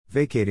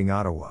Vacating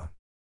Ottawa.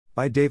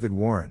 By David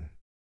Warren.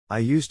 I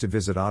used to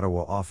visit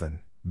Ottawa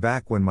often,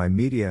 back when my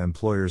media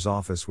employer's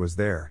office was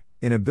there,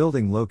 in a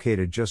building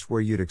located just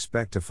where you'd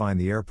expect to find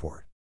the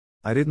airport.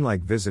 I didn't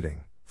like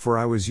visiting, for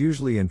I was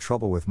usually in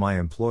trouble with my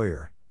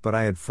employer, but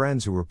I had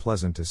friends who were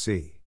pleasant to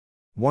see.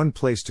 One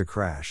place to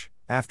crash,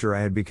 after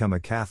I had become a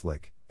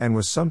Catholic, and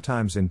was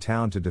sometimes in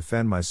town to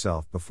defend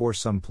myself before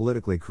some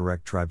politically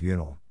correct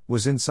tribunal,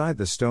 was inside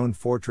the stone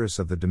fortress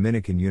of the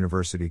Dominican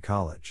University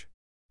College.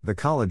 The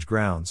college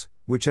grounds,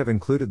 which have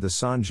included the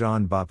San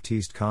Jean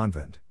Baptiste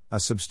Convent, a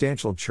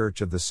substantial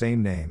church of the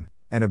same name,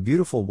 and a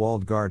beautiful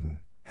walled garden,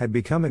 had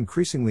become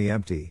increasingly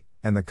empty,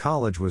 and the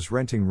college was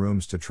renting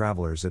rooms to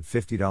travelers at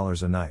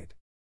 $50 a night.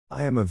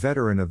 I am a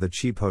veteran of the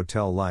cheap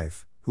hotel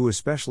life, who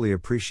especially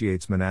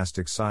appreciates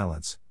monastic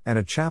silence, and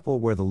a chapel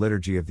where the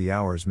liturgy of the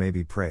hours may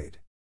be prayed.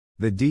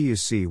 The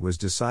DUC was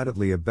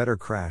decidedly a better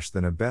crash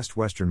than a Best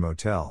Western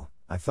motel,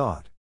 I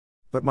thought.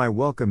 But my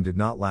welcome did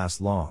not last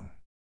long.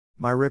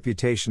 My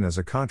reputation as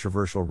a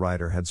controversial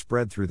writer had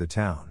spread through the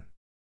town.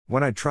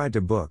 When I tried to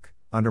book,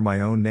 under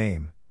my own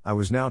name, I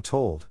was now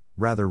told,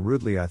 rather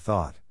rudely I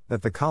thought,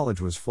 that the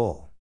college was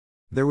full.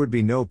 There would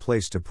be no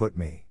place to put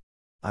me.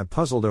 I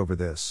puzzled over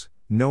this,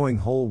 knowing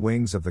whole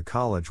wings of the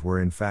college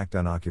were in fact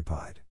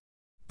unoccupied.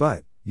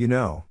 But,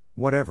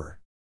 whatever.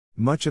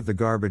 Much of the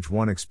garbage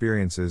one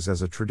experiences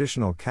as a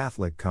traditional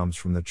Catholic comes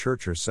from the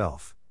Church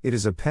herself. It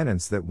is a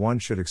penance that one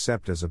should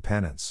accept as a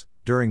penance,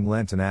 during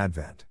Lent and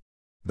Advent.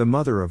 The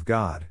Mother of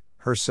God,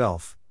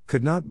 herself,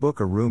 could not book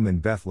a room in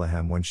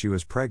Bethlehem when she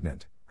was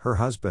pregnant. Her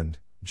husband,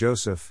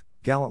 Joseph,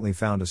 gallantly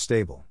found a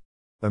stable.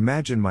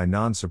 Imagine my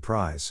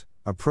non-surprise,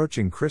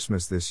 approaching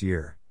Christmas this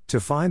year,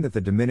 to find that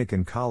the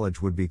Dominican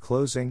College would be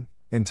closing,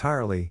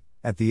 entirely,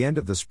 at the end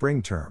of the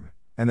spring term,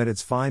 and that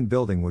its fine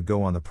building would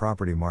go on the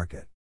property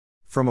market.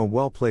 From a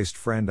well-placed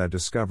friend I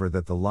discover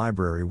that the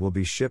library will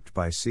be shipped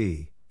by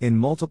sea, in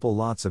multiple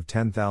lots of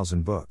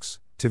 10,000 books,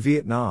 to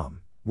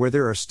Vietnam, where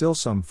there are still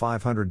some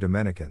 500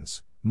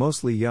 Dominicans,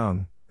 mostly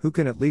young, who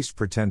can at least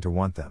pretend to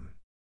want them.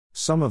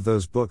 Some of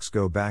those books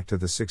go back to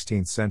the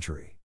 16th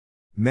century.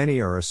 Many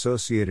are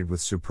associated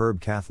with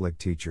superb Catholic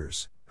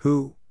teachers,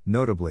 who,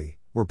 notably,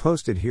 were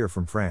posted here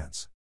from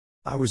France.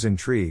 I was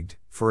intrigued,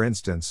 for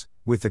instance,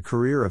 with the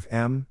career of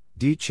M.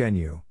 D.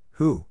 Chenyu,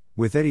 who,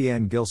 with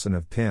Etienne Gilson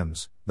of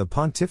PIMS, the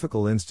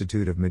Pontifical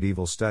Institute of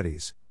Medieval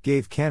Studies,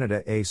 gave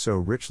Canada a so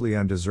richly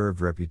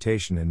undeserved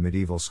reputation in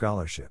medieval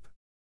scholarship.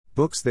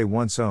 Books they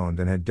once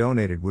owned and had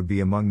donated would be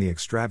among the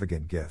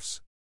extravagant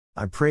gifts.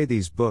 I pray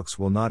these books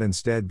will not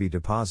instead be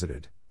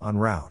deposited, en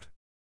route.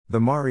 The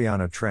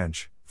Mariana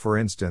Trench, for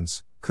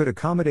instance, could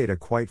accommodate a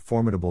quite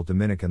formidable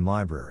Dominican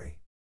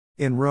library.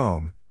 In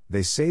Rome,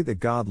 they say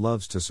that God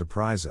loves to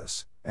surprise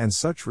us, and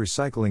such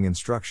recycling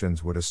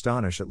instructions would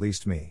astonish at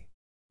least me.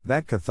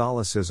 That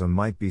Catholicism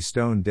might be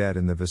stone dead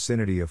in the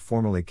vicinity of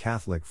formerly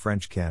Catholic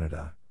French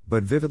Canada,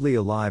 but vividly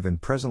alive in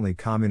presently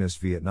communist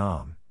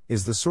Vietnam,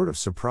 is the sort of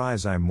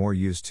surprise I'm more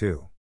used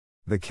to.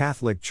 The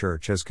Catholic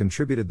Church has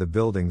contributed the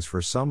buildings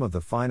for some of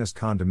the finest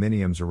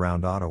condominiums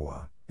around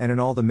Ottawa, and in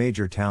all the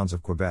major towns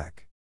of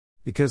Quebec.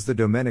 Because the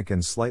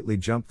Dominicans slightly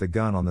jumped the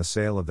gun on the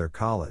sale of their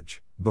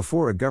college,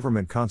 before a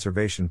government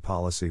conservation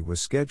policy was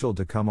scheduled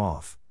to come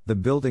off, the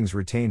buildings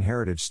retain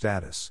heritage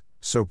status,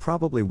 so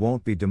probably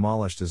won't be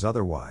demolished as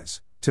otherwise,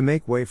 to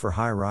make way for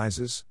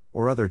high-rises,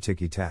 or other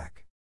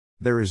ticky-tack.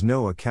 There is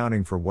no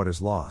accounting for what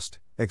is lost,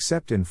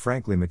 except in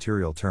frankly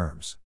material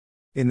terms.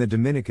 In the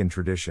Dominican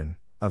tradition,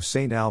 of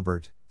St.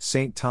 Albert,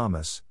 St.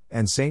 Thomas,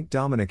 and St.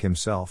 Dominic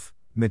himself,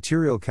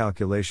 material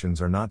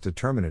calculations are not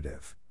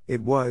determinative.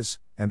 It was,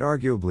 and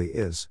arguably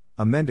is,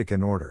 a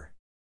mendicant order.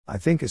 I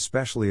think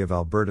especially of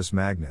Albertus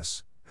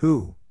Magnus,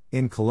 who,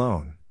 in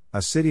Cologne,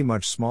 a city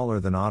much smaller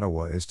than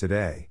Ottawa is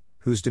today,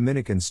 whose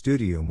Dominican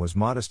studium was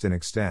modest in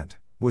extent,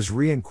 was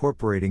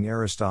reincorporating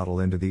Aristotle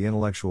into the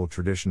intellectual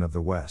tradition of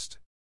the West.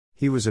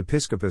 He was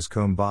Episcopus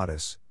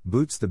Combatus,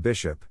 Boots the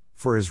bishop,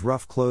 for his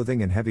rough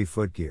clothing and heavy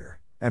footgear,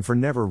 and for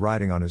never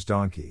riding on his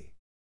donkey.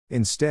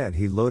 Instead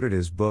he loaded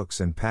his books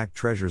and packed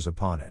treasures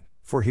upon it,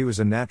 for he was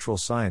a natural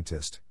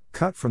scientist,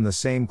 cut from the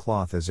same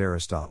cloth as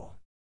Aristotle.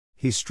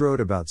 He strode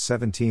about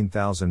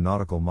 17,000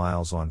 nautical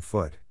miles on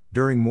foot,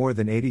 during more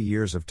than 80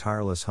 years of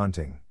tireless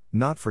hunting,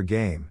 not for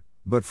game,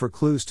 but for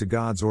clues to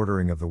God's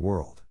ordering of the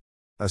world.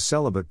 A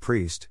celibate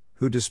priest,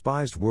 who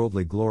despised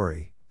worldly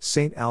glory,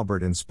 St.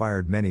 Albert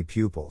inspired many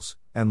pupils,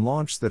 and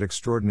launched that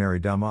extraordinary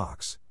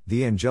Damox,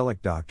 the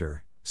angelic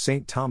doctor,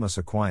 St. Thomas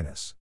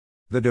Aquinas.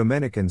 The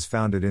Dominicans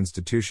founded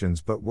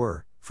institutions but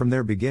were, from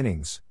their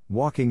beginnings,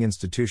 walking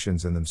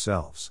institutions in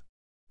themselves.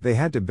 They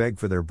had to beg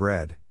for their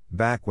bread,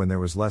 back when there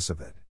was less of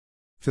it.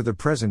 To the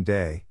present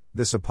day,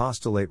 this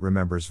apostolate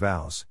remembers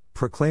vows,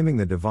 proclaiming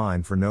the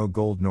divine for no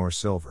gold nor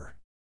silver.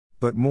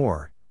 But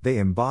more, they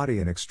embody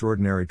an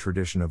extraordinary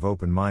tradition of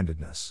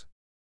open-mindedness.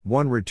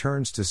 One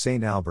returns to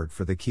St. Albert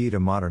for the key to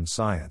modern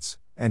science,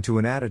 and to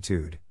an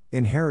attitude,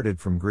 inherited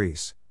from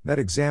Greece, that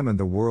examined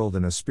the world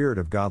in a spirit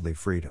of godly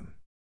freedom.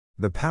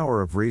 The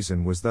power of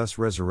reason was thus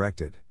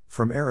resurrected,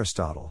 from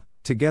Aristotle,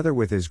 together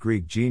with his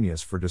Greek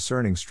genius for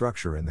discerning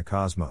structure in the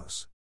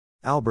cosmos.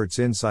 Albert's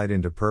insight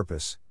into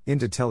purpose,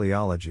 into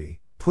teleology,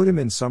 put him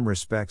in some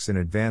respects in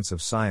advance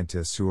of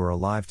scientists who are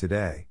alive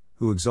today,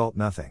 who exalt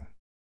nothing.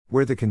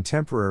 Where the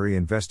contemporary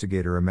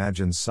investigator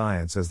imagines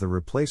science as the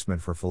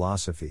replacement for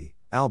philosophy,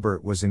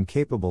 Albert was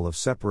incapable of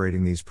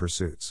separating these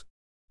pursuits.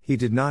 He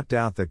did not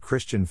doubt that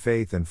Christian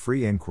faith and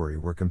free inquiry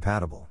were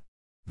compatible.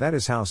 That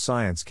is how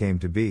science came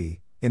to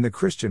be, in the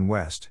Christian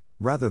West,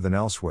 rather than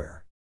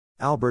elsewhere.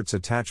 Albert's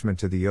attachment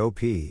to the OP,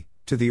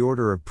 to the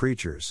order of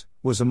preachers,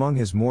 was among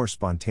his more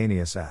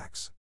spontaneous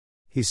acts.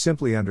 He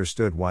simply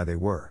understood why they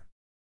were.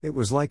 It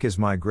was like his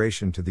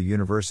migration to the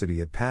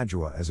university at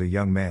Padua as a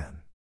young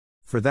man.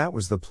 For that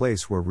was the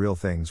place where real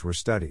things were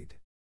studied.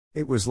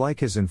 It was like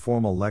his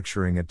informal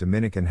lecturing at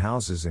Dominican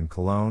houses in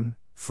Cologne,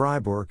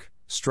 Freiburg,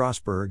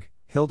 Strasbourg,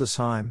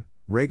 Hildesheim,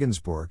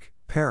 Regensburg,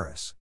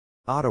 Paris.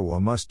 Ottawa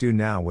must do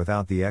now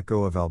without the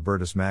echo of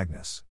Albertus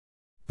Magnus.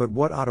 But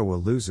what Ottawa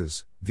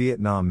loses,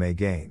 Vietnam may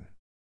gain.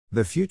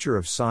 The future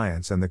of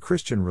science and the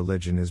Christian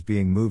religion is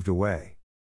being moved away.